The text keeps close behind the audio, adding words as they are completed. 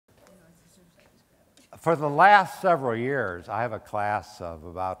For the last several years, I have a class of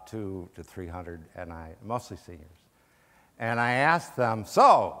about 200 to 300, and mostly seniors. And I asked them,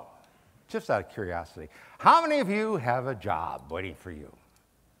 so, just out of curiosity, how many of you have a job waiting for you?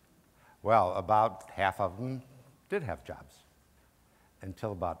 Well, about half of them did have jobs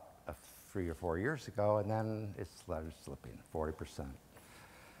until about 3 or 4 years ago, and then it started slipping, 40%,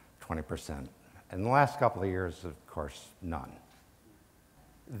 20%. In the last couple of years, of course, none.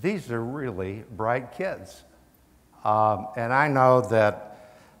 These are really bright kids. And I know that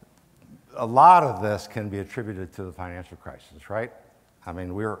a lot of this can be attributed to the financial crisis, right? I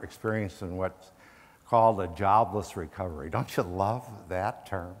mean, we're experiencing what's called a jobless recovery. Don't you love that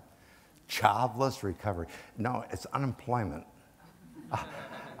term? Jobless recovery. No, it's unemployment.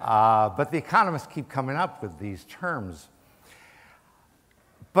 But the economists keep coming up with these terms.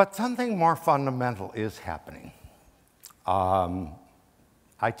 But something more fundamental is happening.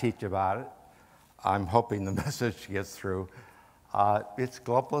 I teach about it. I'm hoping the message gets through. It's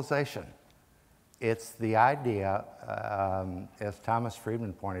globalization. It's the idea, as Thomas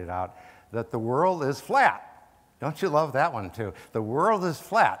Friedman pointed out, that the world is flat. Don't you love that one too? The world is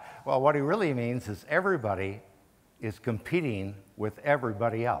flat. Well, what he really means is everybody is competing with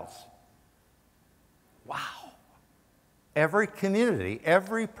everybody else. Wow. Every community,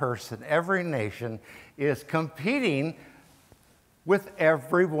 every person, every nation is competing with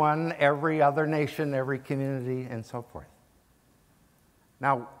everyone, every other nation, every community, and so forth.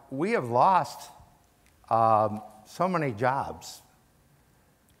 Now, we have lost so many jobs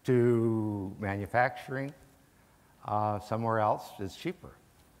to manufacturing. Somewhere else is cheaper.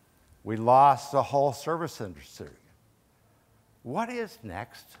 We lost the whole service industry. What is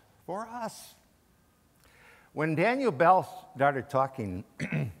next for us? When Daniel Bell started talking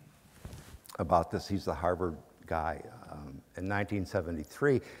about this, he's the Harvard guy, in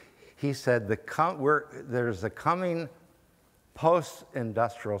 1973, he said there's a coming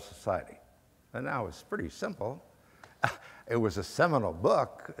post-industrial society. And now it's pretty simple. It was a seminal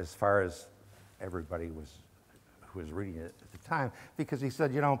book as far as everybody who was reading it at the time, because he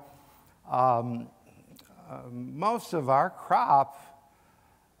said, you know, most of our crop,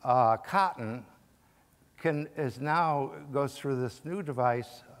 cotton, goes through this new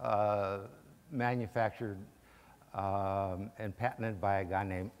device manufactured and patented by a guy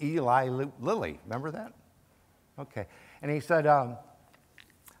named Eli Lilly. Remember that? Okay. And he said,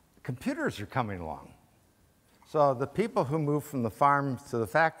 computers are coming along. So the people who move from the farms to the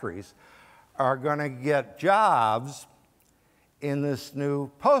factories are going to get jobs in this new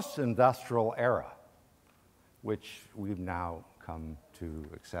post-industrial era, which we've now come to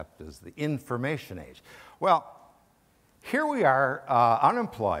accept as the information age. Well, here we are,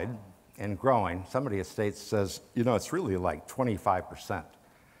 unemployed and growing. Somebody at State says, you know, it's really like 25%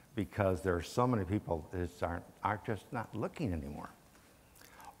 because there are so many people that aren't just not looking anymore,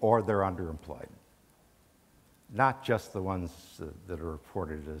 or they're underemployed. Not just the ones that are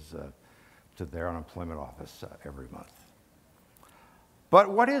reported as to their unemployment office every month. But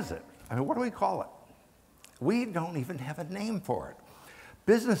what is it? I mean, what do we call it? We don't even have a name for it.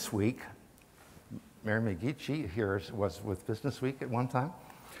 Business Week, Mary McGeechee here was with Business Week at one time.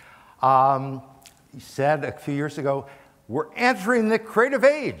 He said a few years ago, we're entering the creative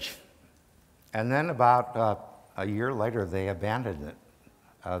age. And then about a year later, they abandoned it.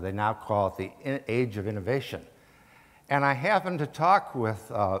 They now call it the age of innovation. And I happened to talk with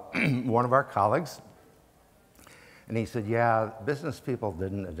one of our colleagues, and he said, yeah, business people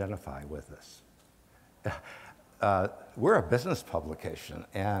didn't identify with this. We're a business publication,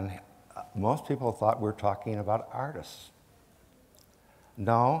 and most people thought we're talking about artists.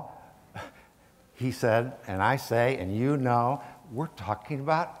 No, he said, and I say, and you know, we're talking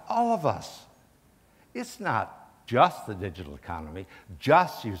about all of us. It's not just the digital economy,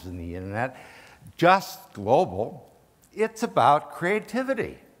 just using the internet, just global. It's about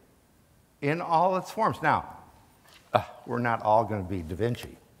creativity in all its forms. Now, we're not all going to be Da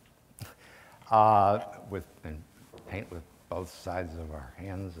Vinci and paint with both sides of our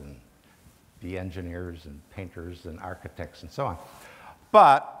hands and be engineers and painters and architects and so on.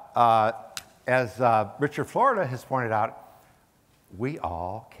 But as Richard Florida has pointed out, we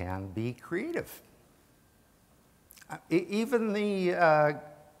all can be creative. Even the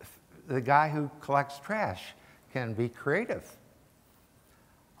guy who collects trash can be creative.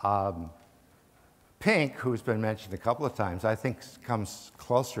 Pink, who's been mentioned a couple of times, I think comes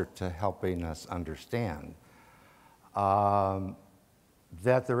closer to helping us understand that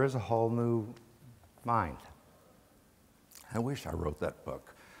there is a whole new mind. I wish I wrote that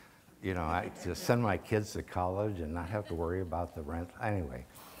book. You know, I just send my kids to college and not have to worry about the rent. Anyway,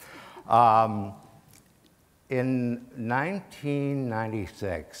 In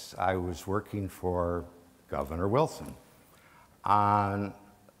 1996, I was working for Governor Wilson on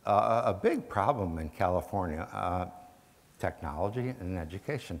a big problem in California, technology and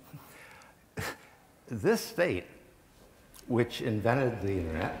education. This state, which invented the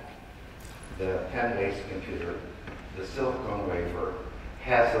internet, the pen-based computer, the silicon wafer,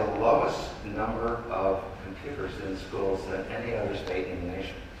 has the lowest number of computers in schools than any other state in the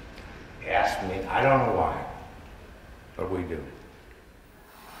nation. Ask me, I don't know why, but we do.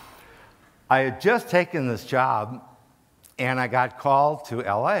 I had just taken this job, and I got called to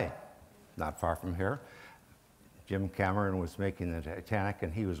LA, not far from here. Jim Cameron was making the Titanic,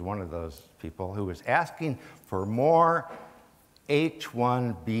 and he was one of those people who was asking for more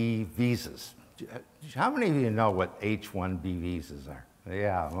H-1B visas. How many of you know what H-1B visas are?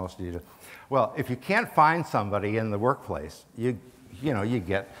 Yeah, most of you do. Well, if you can't find somebody in the workplace, you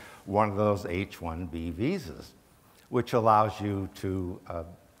get one of those H-1B visas, which allows you to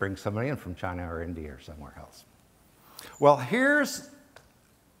bring somebody in from China or India or somewhere else. Well, here's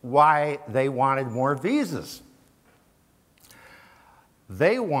why they wanted more visas.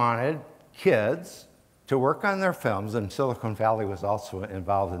 They wanted kids to work on their films, and Silicon Valley was also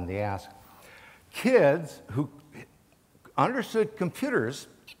involved in the ask. Kids who understood computers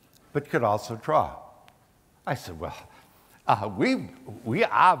but could also draw. I said, well, we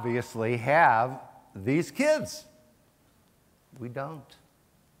obviously have these kids. We don't.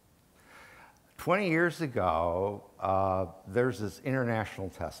 20 years ago, there's this international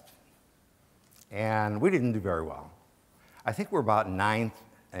test, and we didn't do very well. I think we're about 9th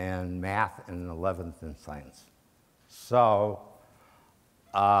in math and 11th in science. So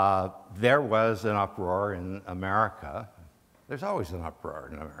there was an uproar in America. There's always an uproar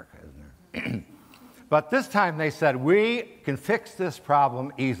in America, isn't there? But this time they said, we can fix this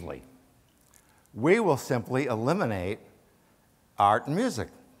problem easily. We will simply eliminate art and music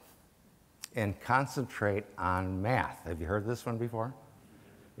and concentrate on math. Have you heard this one before?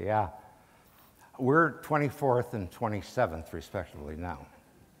 Yeah. We're 24th and 27th, respectively, now.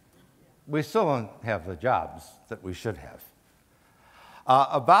 We still don't have the jobs that we should have.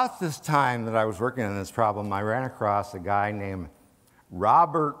 About this time that I was working on this problem, I ran across a guy named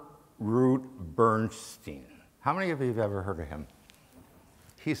Robert Root Bernstein. How many of you have ever heard of him?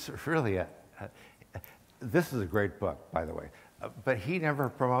 He's really this is a great book, by the way, but he never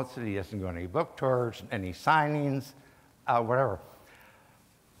promotes it. He doesn't go on any book tours, any signings, whatever.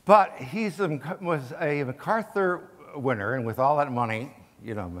 But he was a MacArthur winner, and with all that money,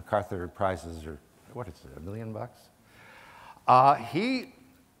 you know, MacArthur prizes are, what is it, $1 million bucks? He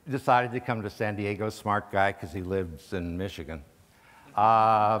decided to come to San Diego, smart guy, because he lives in Michigan,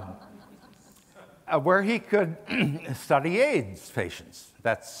 where he could study AIDS patients.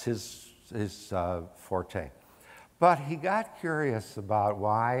 That's his forte. But he got curious about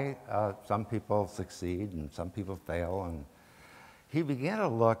why some people succeed and some people fail, and he began to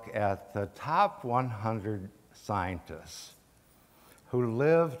look at the top 100 scientists who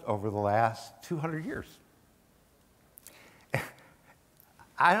lived over the last 200 years.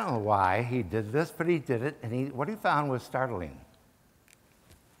 I don't know why he did this, but he did it, and what he found was startling.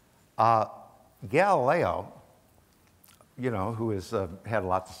 Galileo, you know, who had a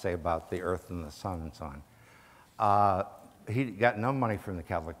lot to say about the earth and the sun and so on, he got no money from the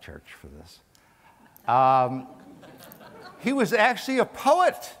Catholic Church for this. He was actually a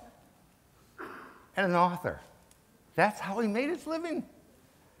poet and an author. That's how he made his living.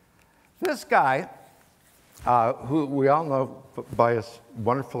 This guy, who we all know by his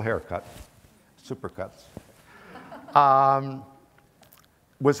wonderful haircut, supercuts,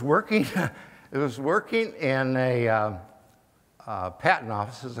 was working in a patent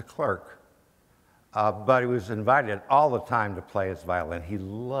office as a clerk, but he was invited all the time to play his violin. He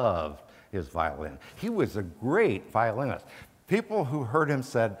loved his violin. He was a great violinist. People who heard him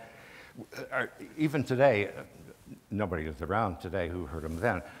said, even today, nobody is around today who heard him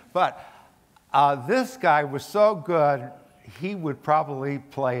then, but this guy was so good, he would probably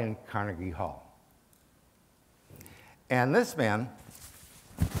play in Carnegie Hall. And this man,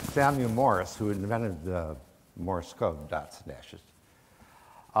 Samuel Morse, who invented the Morse code, dots and dashes,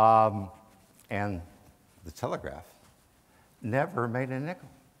 and the telegraph, never made a nickel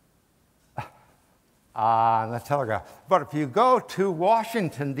on the telegraph. But if you go to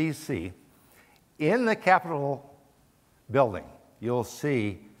Washington, D.C., in the Capitol building, you'll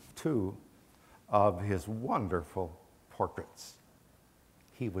see 2 of his wonderful portraits.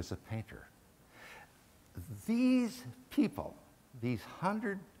 He was a painter. These people, these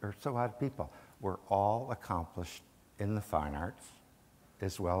 100 or so odd people, were all accomplished in the fine arts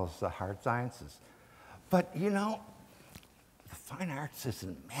as well as the hard sciences. But you know, the fine arts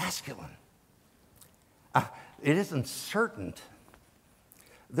isn't masculine. It isn't certain.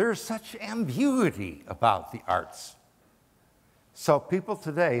 There's such ambiguity about the arts. So people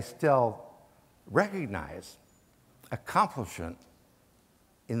today still recognize accomplishment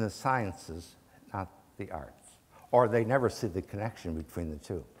in the sciences, not the arts. Or they never see the connection between the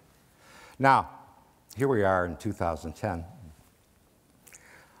two. Now, here we are in 2010.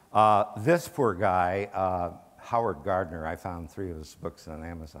 This poor guy, Howard Gardner, I found 3 of his books on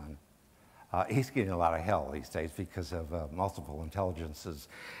Amazon. He's getting a lot of hell these days because of multiple intelligences.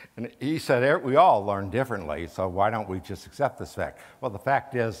 And he said, we all learn differently, so why don't we just accept this fact? Well, the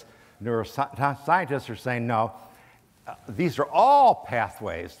fact is, neuroscientists are saying, no, these are all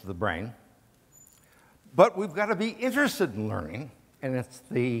pathways to the brain, but we've got to be interested in learning, and it's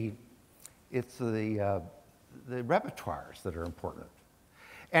the repertoires that are important.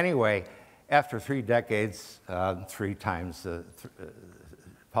 Anyway, after 3 decades, 3 times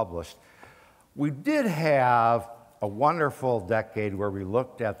published, we did have a wonderful decade where we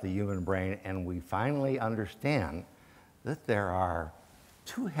looked at the human brain and we finally understand that there are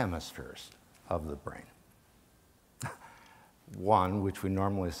 2 hemispheres of the brain. One, which we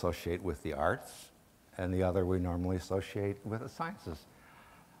normally associate with the arts, and the other we normally associate with the sciences.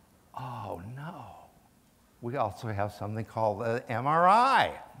 Oh no, we also have something called the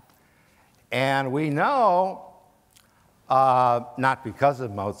MRI. And we know, not because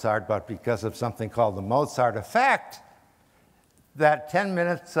of Mozart, but because of something called the Mozart effect, that 10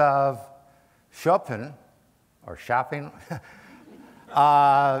 minutes of Chopin, or shopping,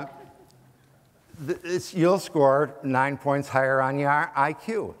 you'll score 9 points higher on your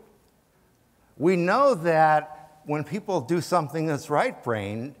IQ. We know that when people do something that's right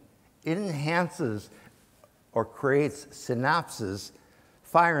brain, it enhances or creates synapses,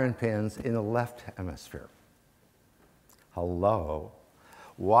 firing pins in the left hemisphere. Hello.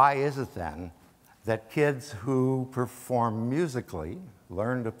 Why is it then that kids who perform musically,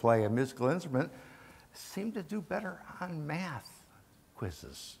 learn to play a musical instrument, seem to do better on math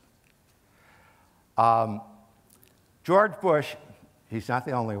quizzes? George Bush, he's not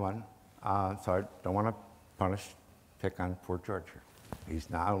the only one, so I don't want to pick on poor George here. He's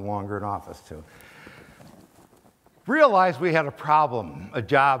no longer in office, too. Realized we had a problem, a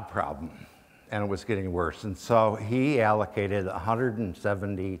job problem, and it was getting worse. And so he allocated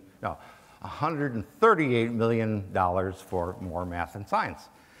 $138 million for more math and science.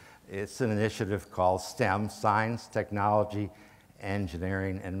 It's an initiative called STEM, science, technology,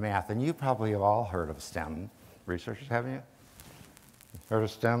 engineering, and math. And you probably have all heard of STEM. Researchers, haven't you? Heard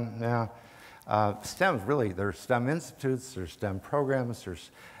of STEM? Yeah. STEM's really, there's STEM institutes, there's STEM programs,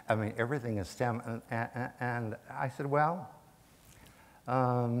 everything is STEM. And I said, well,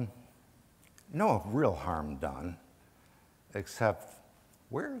 no real harm done, except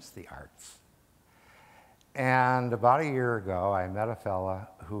where's the arts? And about a year ago, I met a fella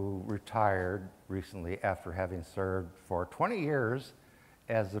who retired recently after having served for 20 years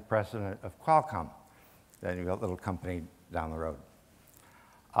as the president of Qualcomm, that little company down the road.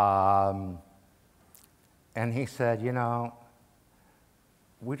 And he said, you know,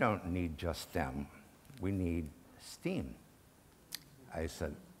 we don't need just STEM, we need STEAM. I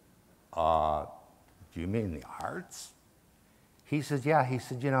said, do you mean the arts? He said, yeah. He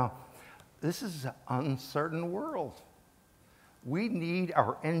said, you know, this is an uncertain world. We need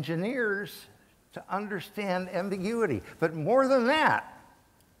our engineers to understand ambiguity. But more than that,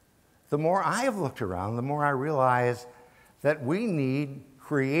 the more I've looked around, the more I realize that we need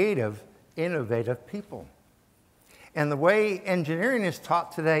creative, innovative people. And the way engineering is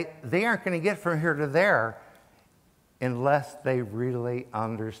taught today, they aren't going to get from here to there unless they really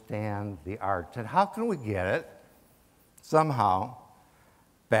understand the art. And how can we get it somehow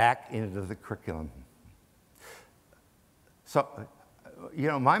back into the curriculum? So, you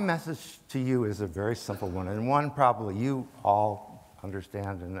know, my message to you is a very simple one, and one probably you all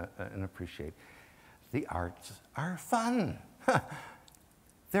understand and appreciate. The arts are fun.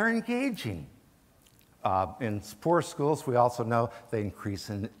 They're engaging. In poor schools, we also know they increase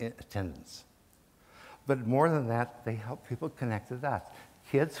in attendance. But more than that, they help people connect the dots.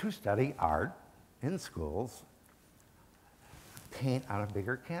 Kids who study art in schools paint on a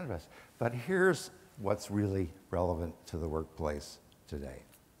bigger canvas. But here's what's really relevant to the workplace today.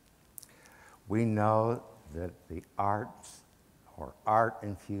 We know that the arts or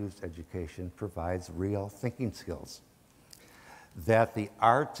art-infused education provides real thinking skills, that the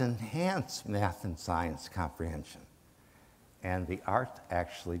arts enhance math and science comprehension, and the arts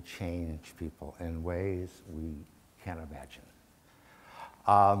actually change people in ways we can't imagine.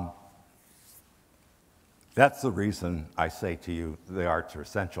 That's the reason I say to you the arts are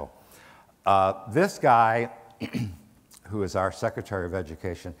essential. This guy, who is our Secretary of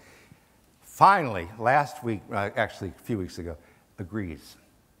Education, finally, last week, actually a few weeks ago, agrees.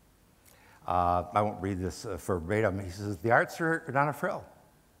 I won't read this verbatim. He says, the arts are not a frill.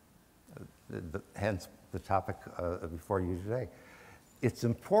 Hence the topic before you today. It's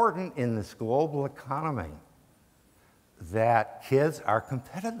important in this global economy that kids are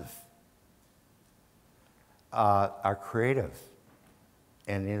competitive, are creative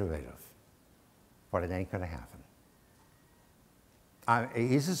and innovative, but it ain't gonna happen.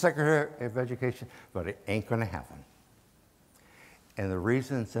 He's the Secretary of Education, but it ain't gonna happen. And the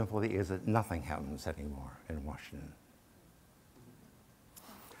reason simply is that nothing happens anymore in Washington.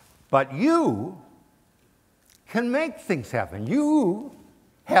 But you can make things happen. You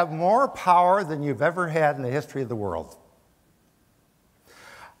have more power than you've ever had in the history of the world.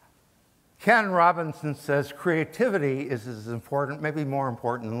 Ken Robinson says creativity is as important, maybe more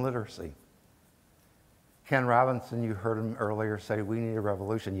important than literacy. Ken Robinson, you heard him earlier say, we need a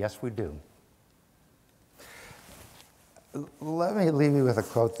revolution. Yes, we do. Let me leave you with a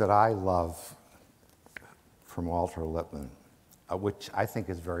quote that I love from Walter Lippmann, which I think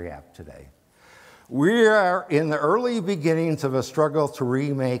is very apt today. We are in the early beginnings of a struggle to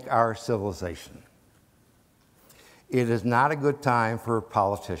remake our civilization. It is not a good time for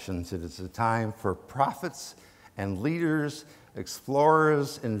politicians. It is a time for prophets and leaders,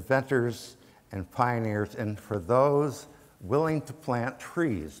 explorers, inventors, and pioneers, and for those willing to plant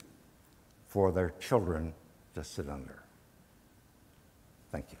trees for their children to sit under.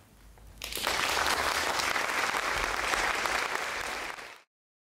 Thank you.